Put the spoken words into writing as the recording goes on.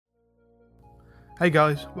Hey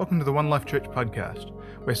guys, welcome to the One Life Church podcast.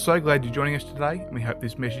 We're so glad you're joining us today, and we hope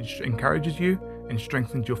this message encourages you and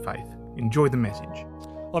strengthens your faith. Enjoy the message.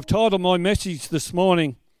 I've titled my message this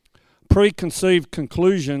morning, Preconceived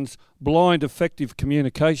Conclusions, Blind Effective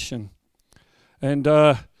Communication. And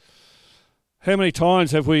how many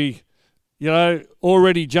times have we,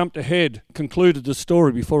 already jumped ahead, concluded the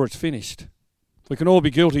story before it's finished? We can all be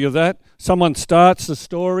guilty of that. Someone starts the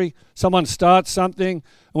story, someone starts something,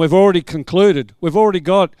 and we've already concluded. We've already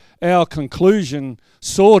got our conclusion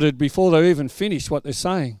sorted before they even finish what they're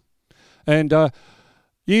saying. And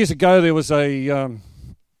years ago there was an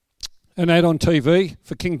ad on TV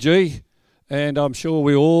for King G, and I'm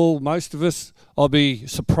sure most of us, I'll be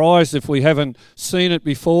surprised if we haven't seen it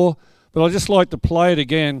before, but I'd just like to play it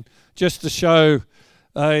again just to show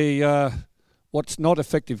what's not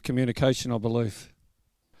effective communication, I believe.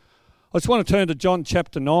 I just want to turn to John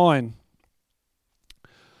chapter 9.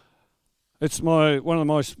 It's one of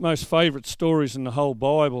the most favourite stories in the whole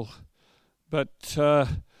Bible. But I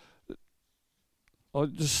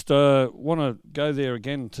just want to go there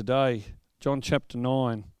again today. John chapter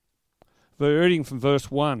 9. We're reading from verse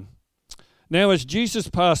 1. Now as Jesus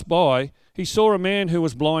passed by, he saw a man who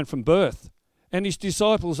was blind from birth. And his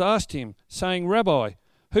disciples asked him, saying, Rabbi,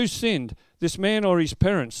 who sinned, this man or his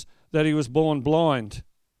parents, that he was born blind?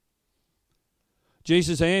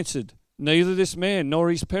 Jesus answered, Neither this man nor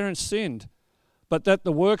his parents sinned, but that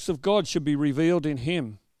the works of God should be revealed in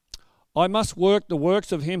him. I must work the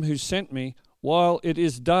works of him who sent me while it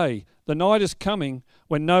is day. The night is coming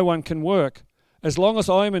when no one can work. As long as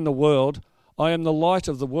I am in the world, I am the light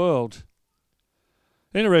of the world.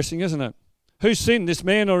 Interesting, isn't it? Who sinned, this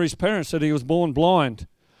man or his parents, that he was born blind?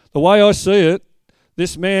 The way I see it,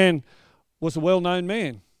 this man was a well-known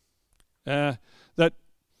man.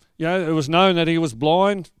 It was known that he was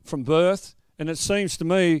blind from birth, and it seems to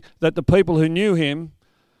me that the people who knew him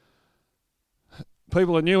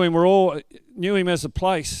knew him as a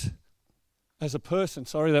person,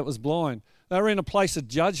 that was blind. They were in a place of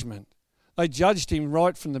judgment. They judged him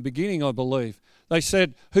right from the beginning, I believe. They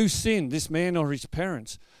said, who sinned, this man or his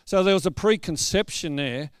parents? So there was a preconception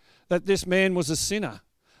there that this man was a sinner.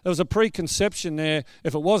 There was a preconception there.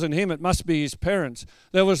 If it wasn't him, it must be his parents.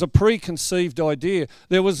 There was a preconceived idea.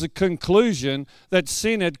 There was a conclusion that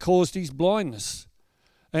sin had caused his blindness.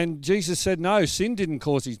 And Jesus said, no, sin didn't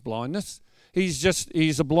cause his blindness.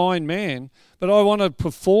 He's a blind man. But I want to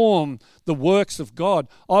perform the works of God.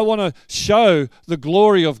 I want to show the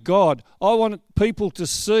glory of God. I want people to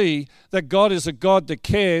see that God is a God that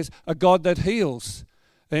cares, a God that heals.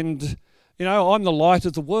 And, I'm the light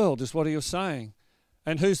of the world, is what he was saying.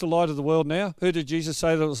 And who's the light of the world now? Who did Jesus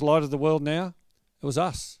say that was the light of the world now? It was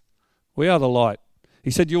us. We are the light. He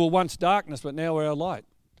said, you were once darkness, but now we're our light.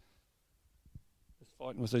 Just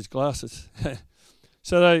fighting with these glasses.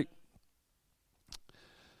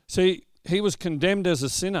 He was condemned as a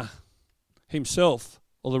sinner himself,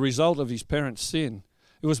 or the result of his parents' sin.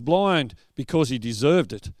 He was blind because he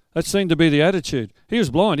deserved it. That seemed to be the attitude. He was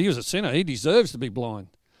blind. He was a sinner. He deserves to be blind.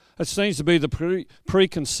 That seems to be the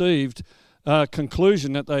preconceived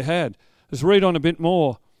conclusion that they had. Let's read on a bit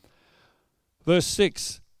more. Verse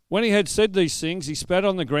 6. When he had said these things, he spat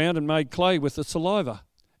on the ground and made clay with the saliva,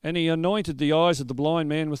 and he anointed the eyes of the blind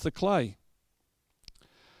man with the clay.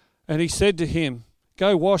 And he said to him,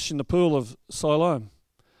 Go wash in the pool of Siloam,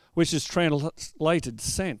 which is translated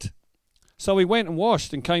sent. So he went and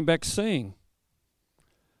washed and came back seeing.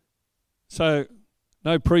 So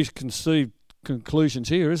no preconceived conclusions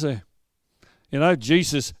here, is there?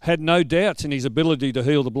 Jesus had no doubts in his ability to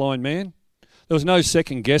heal the blind man. There was no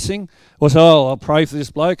second guessing. It was, I'll pray for this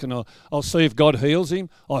bloke and I'll see if God heals him.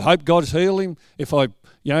 I hope God's healed him. If I,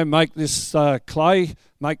 make this clay,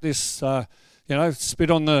 make this, spit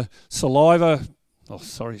on the saliva. Oh,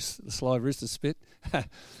 sorry, the saliva is the spit.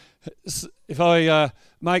 If I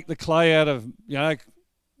make the clay out of,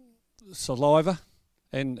 saliva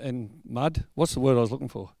and mud. What's the word I was looking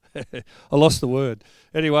for? I lost the word.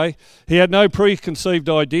 Anyway, he had no preconceived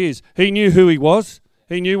ideas. He knew who he was.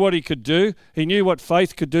 He knew what he could do. He knew what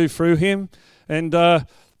faith could do through him. And the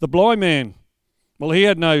blind man, well, he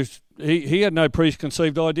had no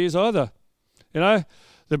preconceived ideas either.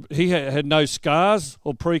 He had no scars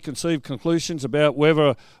or preconceived conclusions about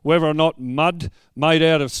whether or not mud made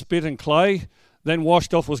out of spit and clay, then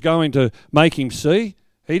washed off, was going to make him see.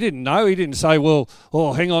 He didn't know. He didn't say,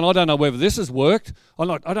 hang on, I don't know whether this has worked. I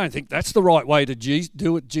don't think that's the right way to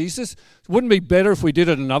do it, Jesus. Wouldn't it be better if we did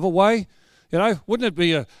it another way? Wouldn't it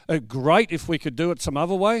be a great if we could do it some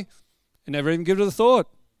other way? And never even give it a thought.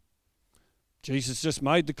 Jesus just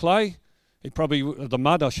made the clay. The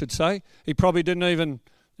mud, I should say. He probably didn't even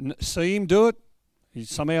see him do it.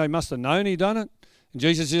 Somehow he must have known he'd done it. And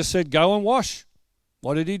Jesus just said, go and wash.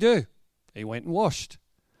 What did he do? He went and washed.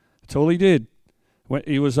 That's all he did.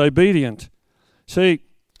 He was obedient. See,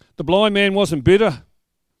 the blind man wasn't bitter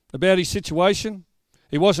about his situation.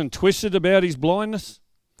 He wasn't twisted about his blindness.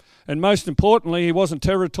 And most importantly, he wasn't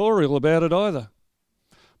territorial about it either.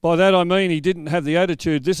 By that I mean he didn't have the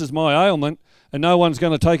attitude, this is my ailment and no one's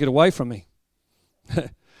going to take it away from me.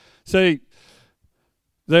 See,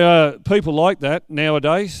 there are people like that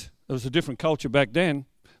nowadays. There was a different culture back then.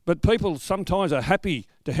 But people sometimes are happy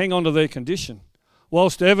to hang on to their condition.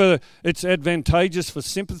 Whilst ever it's advantageous for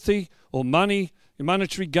sympathy or money,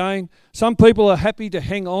 monetary gain, some people are happy to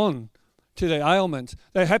hang on to their ailments.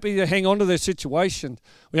 They're happy to hang on to their situation.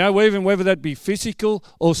 Even whether that be physical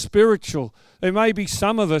or spiritual. There may be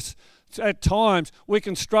some of us, at times, we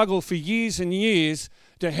can struggle for years and years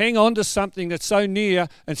to hang on to something that's so near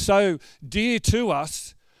and so dear to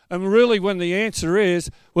us. And really when the answer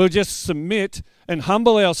is, we'll just submit and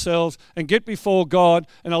humble ourselves and get before God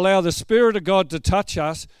and allow the Spirit of God to touch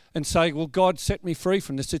us and say, well, God, set me free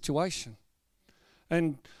from this situation.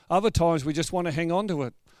 And other times we just want to hang on to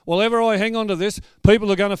it. Well, ever I hang on to this,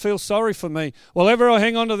 people are going to feel sorry for me. Well, ever I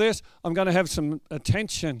hang on to this, I'm going to have some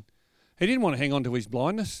attention. He didn't want to hang on to his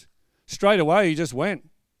blindness. Straight away, he just went.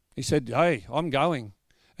 He said, hey, I'm going.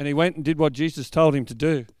 And he went and did what Jesus told him to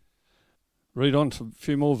do. Read on to a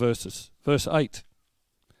few more verses. Verse 8.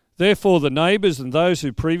 Therefore the neighbours and those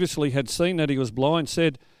who previously had seen that he was blind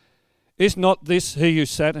said, is not this he who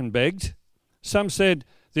sat and begged? Some said,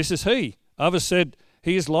 this is he. Others said,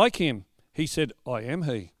 he is like him. He said, I am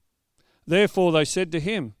he. Therefore they said to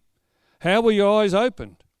him, how were your eyes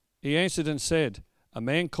opened? He answered and said, a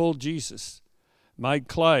man called Jesus made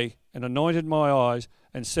clay and anointed my eyes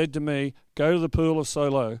and said to me, go to the pool of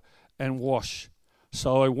Siloam and wash.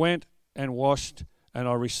 So I went and washed, and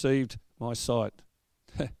I received my sight.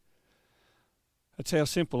 That's how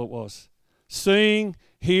simple it was. Seeing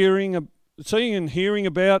and hearing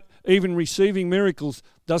about, even receiving miracles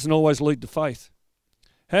doesn't always lead to faith.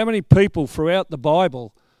 How many people throughout the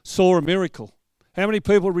Bible saw a miracle? How many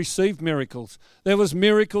people received miracles? There was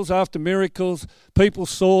miracles after miracles. People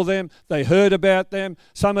saw them. They heard about them.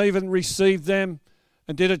 Some even received them.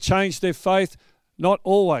 And did it change their faith? Not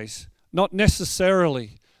always. Not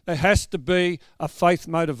necessarily. There has to be a faith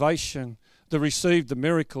motivation to receive the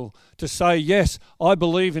miracle, to say, yes, I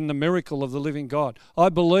believe in the miracle of the living God. I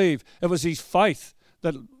believe it was his faith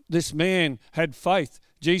that this man had faith.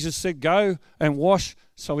 Jesus said, go and wash,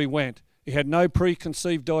 so he went. He had no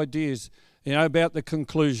preconceived ideas, about the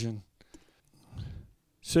conclusion.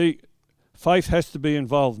 See, faith has to be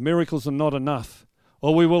involved. Miracles are not enough,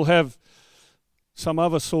 or we will have some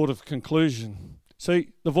other sort of conclusion. See,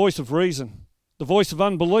 the voice of reason, the voice of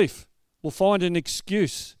unbelief will find an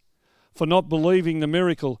excuse for not believing the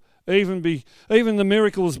miracle, even the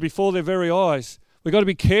miracles before their very eyes. We've got to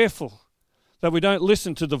be careful that we don't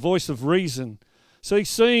listen to the voice of reason. See,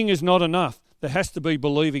 seeing is not enough. There has to be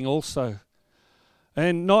believing also.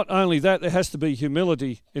 And not only that, there has to be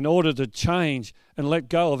humility in order to change and let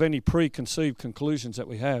go of any preconceived conclusions that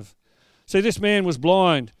we have. See, this man was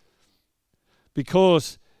blind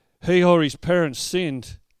because he or his parents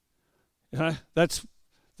sinned. That's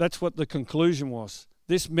what the conclusion was.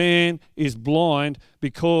 This man is blind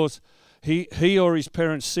because he or his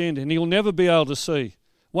parents sinned, and he'll never be able to see.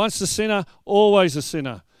 Once a sinner, always a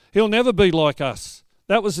sinner. He'll never be like us.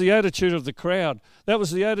 That was the attitude of the crowd. That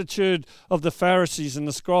was the attitude of the Pharisees and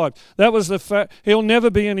the scribes. That was he'll never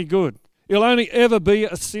be any good. He'll only ever be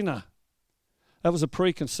a sinner. That was a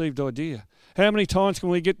preconceived idea. How many times can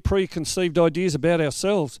we get preconceived ideas about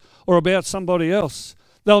ourselves or about somebody else?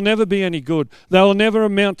 They'll never be any good. They'll never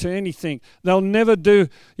amount to anything. They'll never do,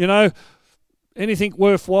 anything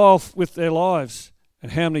worthwhile with their lives.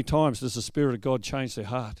 And how many times does the Spirit of God change their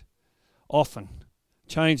heart? Often.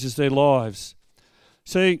 Changes their lives.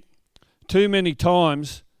 See, too many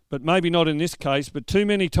times, but maybe not in this case, but too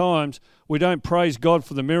many times we don't praise God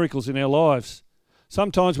for the miracles in our lives.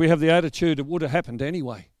 Sometimes we have the attitude it would have happened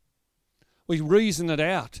anyway. We reason it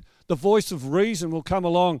out. The voice of reason will come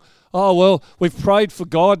along. Oh, well, we've prayed for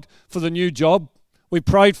God for the new job. We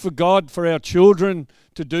prayed for God for our children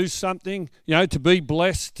to do something, to be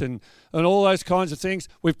blessed and all those kinds of things.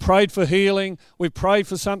 We've prayed for healing. We've prayed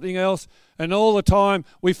for something else. And all the time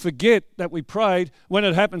we forget that we prayed. When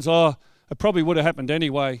it happens, it probably would have happened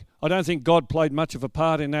anyway. I don't think God played much of a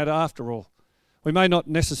part in that after all. We may not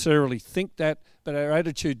necessarily think that, but our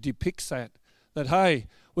attitude depicts that hey,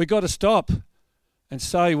 we've got to stop and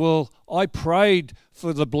say, well, I prayed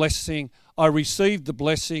for the blessing. I received the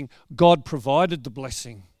blessing. God provided the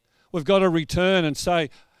blessing. We've got to return and say,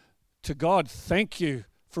 to God, thank you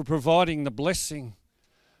for providing the blessing.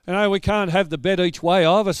 You know, we can't have the bet each way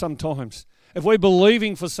either sometimes. If we're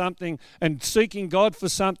believing for something and seeking God for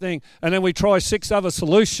something and then we try 6 other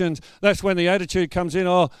solutions, that's when the attitude comes in,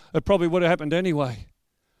 oh, it probably would have happened anyway.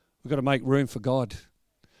 We've got to make room for God.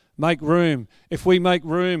 Make room. If we make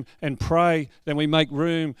room and pray, then we make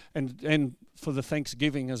room and for the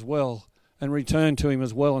thanksgiving as well, and return to him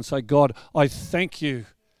as well and say, God, I thank you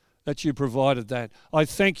that you provided that. I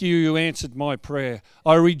thank you answered my prayer.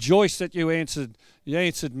 I rejoice that you answered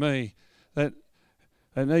me. That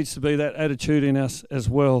there needs to be that attitude in us as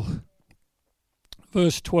well.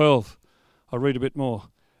 Verse 12, I'll read a bit more.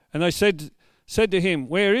 And they said to him,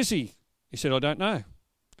 where is he? He said, I don't know.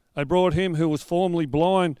 They brought him who was formerly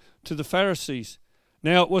blind to the Pharisees.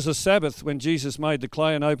 Now it was a Sabbath when Jesus made the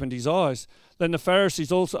clay and opened his eyes. Then the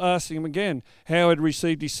Pharisees also asked him again how he had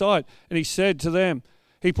received his sight. And he said to them,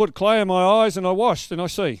 he put clay in my eyes and I washed and I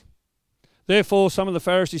see. Therefore some of the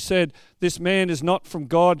Pharisees said, this man is not from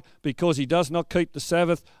God because he does not keep the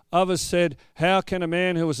Sabbath. Others said, how can a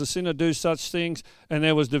man who is a sinner do such things? And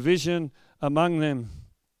there was division among them.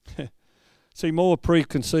 See, more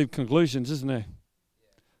preconceived conclusions, isn't there?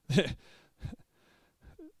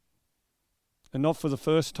 And not for the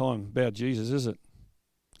first time about Jesus, is it?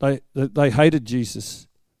 They hated Jesus.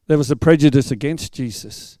 There was a prejudice against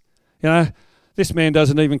Jesus. You know, this man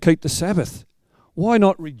doesn't even keep the Sabbath. Why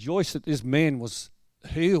not rejoice that this man was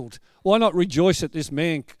healed? Why not rejoice that this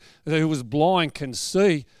man who was blind can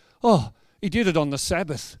see? Oh, he did it on the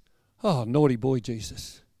Sabbath. Oh, naughty boy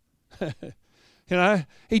Jesus. You know,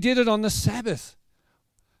 he did it on the Sabbath.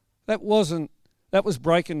 That was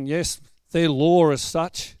breaking, yes, their law as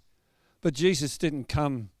such. But Jesus didn't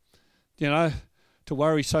come, you know, to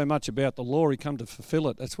worry so much about the law. He came to fulfill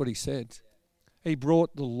it. That's what he said. He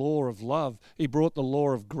brought the law of love. He brought the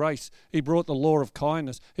law of grace. He brought the law of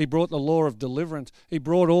kindness. He brought the law of deliverance. He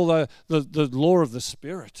brought all the law of the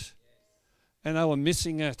Spirit. And they were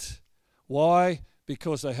missing it. Why?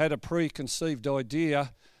 Because they had a preconceived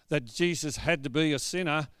idea that Jesus had to be a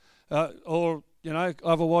sinner, or, you know,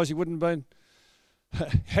 otherwise he wouldn't have been,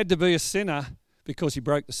 had to be a sinner because he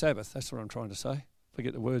broke the Sabbath. That's what I'm trying to say. If I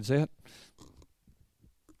get the words out.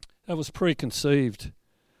 That was preconceived.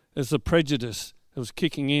 There's a prejudice that was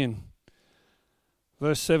kicking in.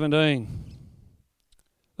 Verse 17.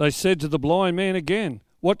 They said to the blind man again,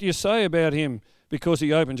 what do you say about him because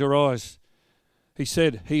he opened your eyes? He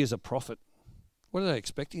said, he is a prophet. What are they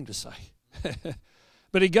expecting to say?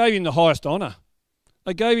 But he gave him the highest honour.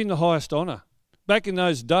 They gave him the highest honour. Back in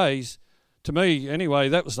those days, to me anyway,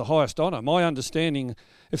 that was the highest honour. My understanding,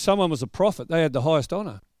 if someone was a prophet, they had the highest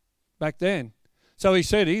honour back then. So he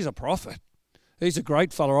said, he's a prophet. He's a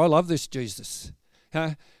great fellow. I love this Jesus.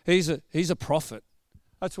 He's a prophet.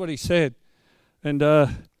 That's what he said. And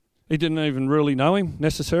he didn't even really know him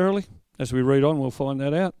necessarily. As we read on, we'll find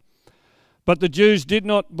that out. But the Jews did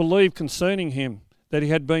not believe concerning him that he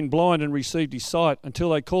had been blind and received his sight until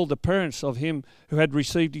they called the parents of him who had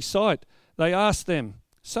received his sight. They asked them,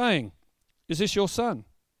 saying, is this your son,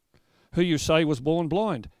 who you say was born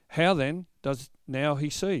blind? How then does now he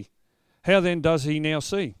see? How then does he now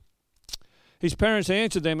see? His parents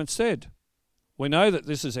answered them and said, we know that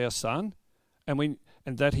this is our son, and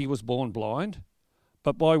that he was born blind,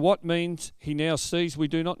 but by what means he now sees we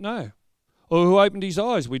do not know, or who opened his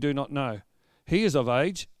eyes we do not know. He is of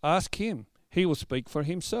age, ask him, he will speak for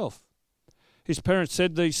himself. His parents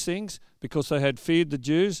said these things because they had feared the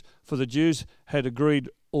Jews, for the Jews had agreed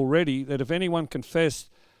already that if anyone confessed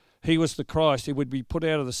he was the Christ, he would be put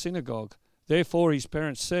out of the synagogue. Therefore his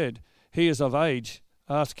parents said, he is of age,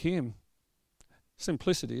 ask him.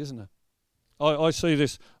 Simplicity, isn't it? I see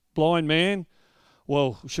this blind man,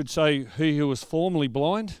 well, I should say he who was formerly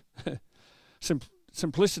blind.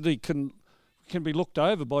 Simplicity can be looked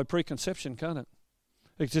over by preconception, can't it?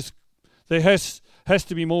 It's just, there has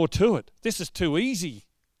to be more to it. This is too easy.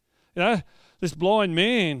 You know, this blind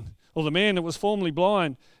man, or the man that was formerly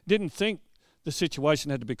blind, didn't think the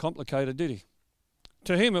situation had to be complicated, did he?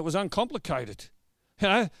 To him, it was uncomplicated. You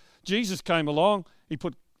know, Jesus came along, he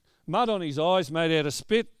put mud on his eyes made out of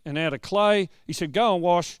spit and out of clay. He said, go and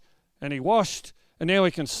wash. And he washed, and now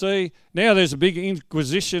he can see. Now there's a big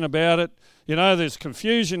inquisition about it. You know, there's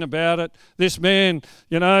confusion about it. This man,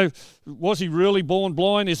 you know, was he really born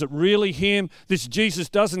blind? Is it really him? This Jesus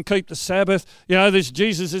doesn't keep the Sabbath. You know, this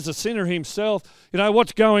Jesus is a sinner himself. You know,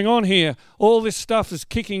 what's going on here? All this stuff is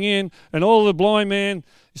kicking in, and all the blind man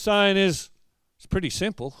is saying is, it's pretty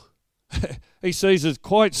simple. He sees it's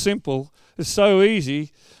quite simple. It's so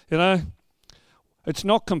easy, you know. It's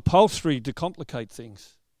not compulsory to complicate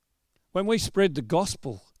things. When we spread the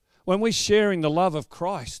gospel, when we're sharing the love of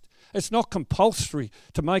Christ, It's not compulsory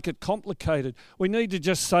to make it complicated. We need to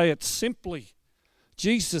just say it simply.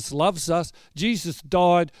 Jesus loves us, Jesus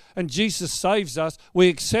died, and Jesus saves us. We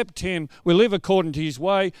accept him, we live according to his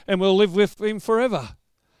way, and we'll live with him forever.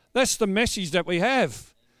 That's the message that we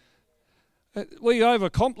have. We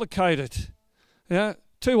overcomplicate it.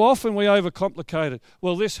 Too often we overcomplicate it.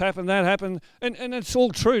 Well, this happened, that happened, and it's all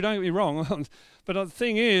true, don't get me wrong. But the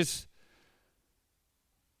thing is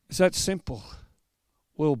that simple.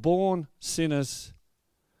 We're born sinners.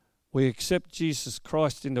 We accept Jesus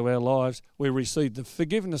Christ into our lives. We receive the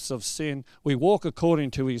forgiveness of sin. We walk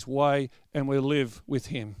according to his way, and we live with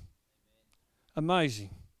him.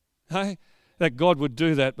 Amazing, hey? That God would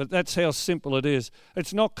do that, but that's how simple it is.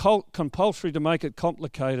 It's not compulsory to make it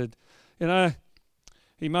complicated.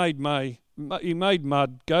 He made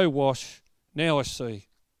mud, go wash, now I see.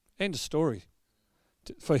 End of story.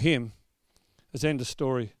 For him, it's end of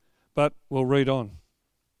story. But we'll read on.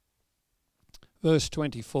 Verse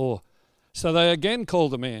 24. So they again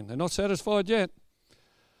called the man. They're not satisfied yet.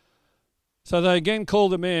 So they again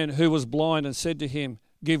called the man who was blind and said to him,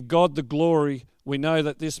 give God the glory. We know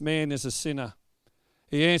that this man is a sinner.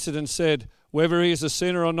 He answered and said, whether he is a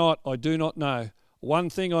sinner or not, I do not know. One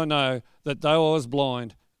thing I know, that though I was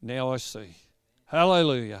blind, now I see.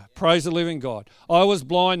 Hallelujah. Praise the living God. I was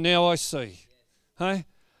blind, now I see. Hey?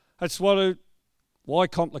 That's why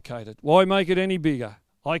complicate it? Why make it any bigger?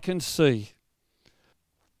 I can see.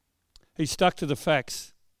 He stuck to the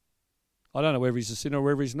facts. I don't know whether he's a sinner or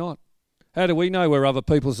whether he's not. How do we know whether other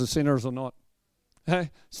people's are sinners or not?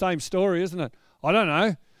 Hey? Same story, isn't it? I don't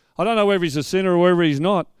know. I don't know whether he's a sinner or whether he's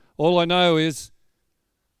not. All I know is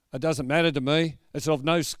it doesn't matter to me. It's of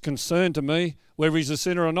no concern to me whether he's a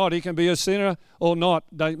sinner or not. He can be a sinner or not.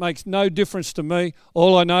 It makes no difference to me.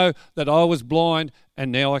 All I know that I was blind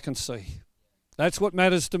and now I can see. That's what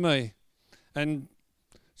matters to me. And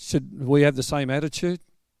should we have the same attitude?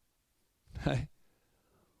 Hey,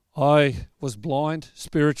 I was blind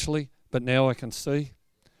spiritually, but now I can see.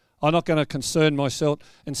 I'm not going to concern myself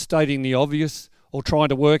in stating the obvious or trying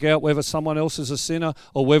to work out whether someone else is a sinner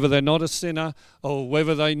or whether they're not a sinner or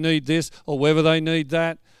whether they need this or whether they need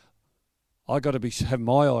that. I've got to have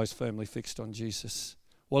my eyes firmly fixed on Jesus.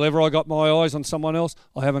 Whenever I got my eyes on someone else,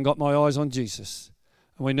 I haven't got my eyes on Jesus.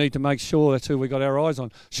 And we need to make sure that's who we got our eyes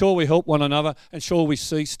on. Sure, we help one another and sure we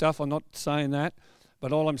see stuff. I'm not saying that.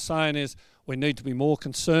 But all I'm saying is we need to be more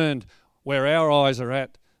concerned where our eyes are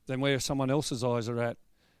at than where someone else's eyes are at.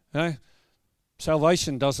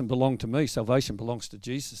 Salvation doesn't belong to me. Salvation belongs to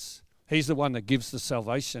Jesus. He's the one that gives the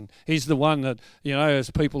salvation. He's the one that, as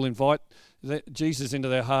people invite Jesus into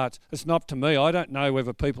their hearts, it's not up to me. I don't know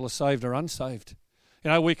whether people are saved or unsaved.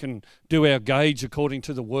 We can do our gauge according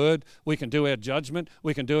to the word. We can do our judgment.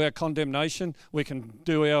 We can do our condemnation. We can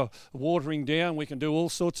do our watering down. We can do all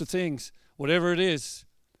sorts of things, whatever it is.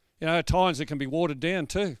 At times it can be watered down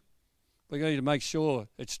too. We need to make sure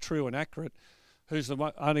it's true and accurate. Who's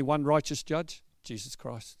the only one righteous judge? Jesus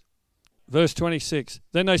Christ. Verse 26.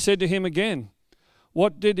 Then they said to him again,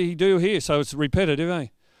 what did he do here? So it's repetitive, eh?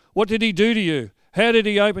 What did he do to you? How did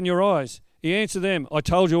he open your eyes? He answered them, I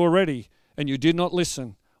told you already, and you did not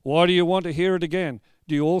listen. Why do you want to hear it again?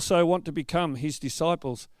 Do you also want to become his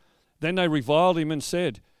disciples? Then they reviled him and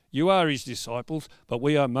said, you are his disciples, but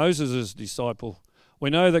we are Moses' disciple. We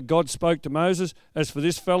know that God spoke to Moses. As for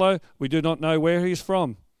this fellow, we do not know where he is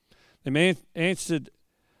from. The man answered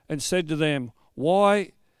and said to them,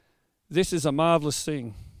 why, this is a marvelous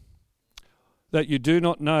thing, that you do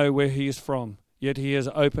not know where he is from, yet he has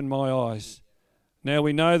opened my eyes. Now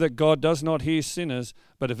we know that God does not hear sinners,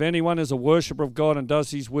 but if anyone is a worshipper of God and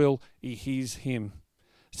does his will, he hears him.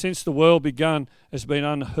 Since the world began, it has been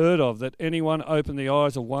unheard of that anyone opened the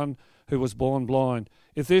eyes of one who was born blind.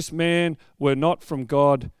 If this man were not from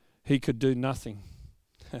God, he could do nothing.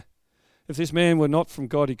 If this man were not from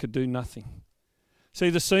God, he could do nothing. See,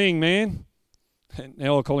 the seeing man,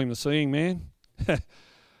 now I call him the seeing man,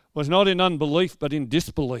 was not in unbelief but in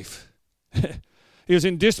disbelief. He was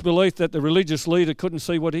in disbelief that the religious leader couldn't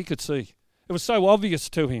see what he could see. It was so obvious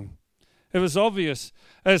to him. It was obvious.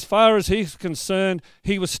 As far as he's concerned,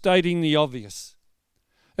 he was stating the obvious.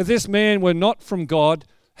 If this man were not from God,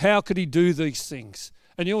 how could he do these things?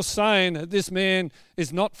 And you're saying that this man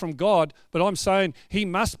is not from God, but I'm saying he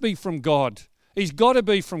must be from God. He's got to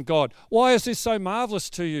be from God. Why is this so marvelous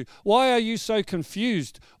to you? Why are you so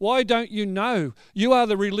confused? Why don't you know? You are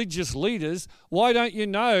the religious leaders. Why don't you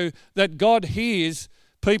know that God hears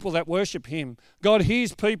people that worship him? God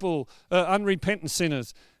hears people, unrepentant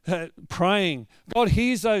sinners, praying. God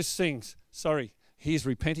hears those things. Sorry, hears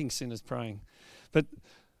repenting sinners praying. But,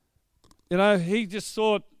 he just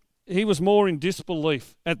thought he was more in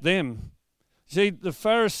disbelief at them. See, the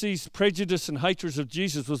Pharisees' prejudice and hatred of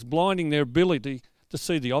Jesus was blinding their ability to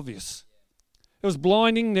see the obvious. It was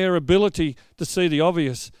blinding their ability to see the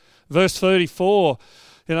obvious. Verse 34,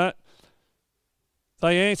 they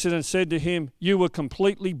answered and said to him, "You were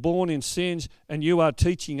completely born in sins, and you are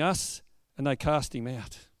teaching us." And they cast him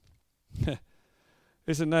out.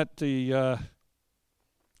 Isn't that the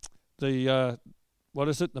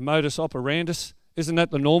modus operandus? Isn't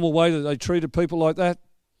that the normal way that they treated people like that?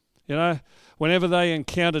 Whenever they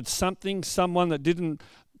encountered someone that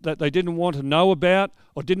they didn't want to know about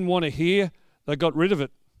or didn't want to hear, they got rid of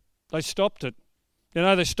it. They stopped it.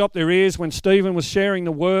 They stopped their ears when Stephen was sharing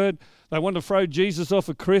the word. They wanted to throw Jesus off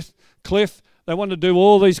a cliff. They wanted to do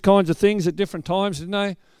all these kinds of things at different times, didn't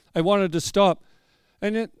they? They wanted to stop.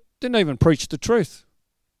 And it didn't even preach the truth.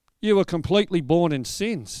 You were completely born in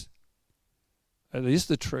sins. It is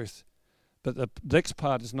the truth. But the next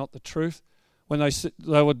part is not the truth. When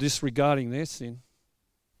they were disregarding their sin.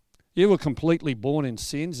 You were completely born in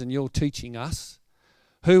sins, and you're teaching us.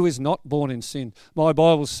 Who is not born in sin? My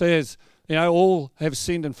Bible says, all have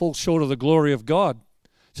sinned and fall short of the glory of God.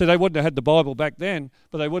 So they wouldn't have had the Bible back then,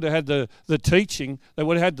 but they would have had the teaching. They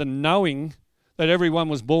would have had the knowing that everyone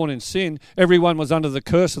was born in sin. Everyone was under the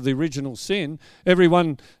curse of the original sin.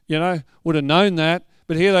 Everyone, would have known that.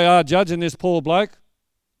 But here they are judging this poor bloke.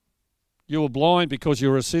 You were blind because you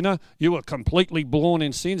were a sinner. You were completely born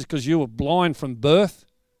in sins because you were blind from birth.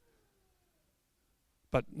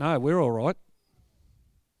 But no, we're all right.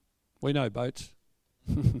 We know boats.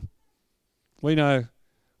 We know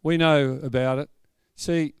about it.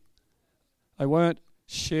 See, they weren't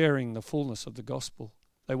sharing the fullness of the gospel.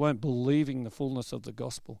 They weren't believing the fullness of the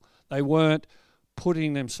gospel. They weren't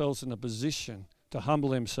putting themselves in a position to humble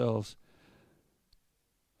themselves.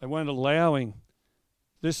 They weren't allowing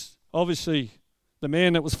this. Obviously, the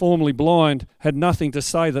man that was formerly blind had nothing to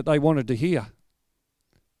say that they wanted to hear.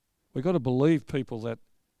 We've got to believe, people, that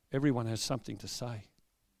everyone has something to say.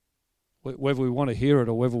 Whether we want to hear it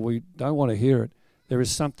or whether we don't want to hear it, there is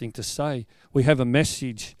something to say. We have a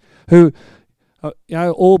message.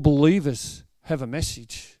 All believers have a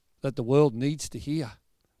message that the world needs to hear,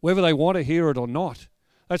 whether they want to hear it or not.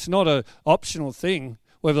 That's not an optional thing.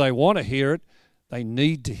 Whether they want to hear it, they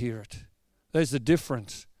need to hear it. There's the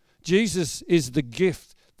difference. Jesus is the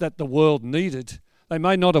gift that the world needed. They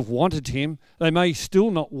may not have wanted him. They may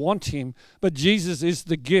still not want him. But Jesus is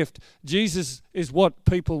the gift. Jesus is what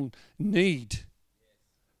people need.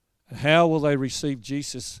 And how will they receive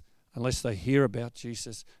Jesus unless they hear about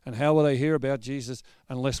Jesus? And how will they hear about Jesus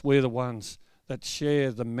unless we're the ones that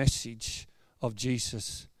share the message of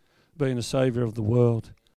Jesus being the Saviour of the world?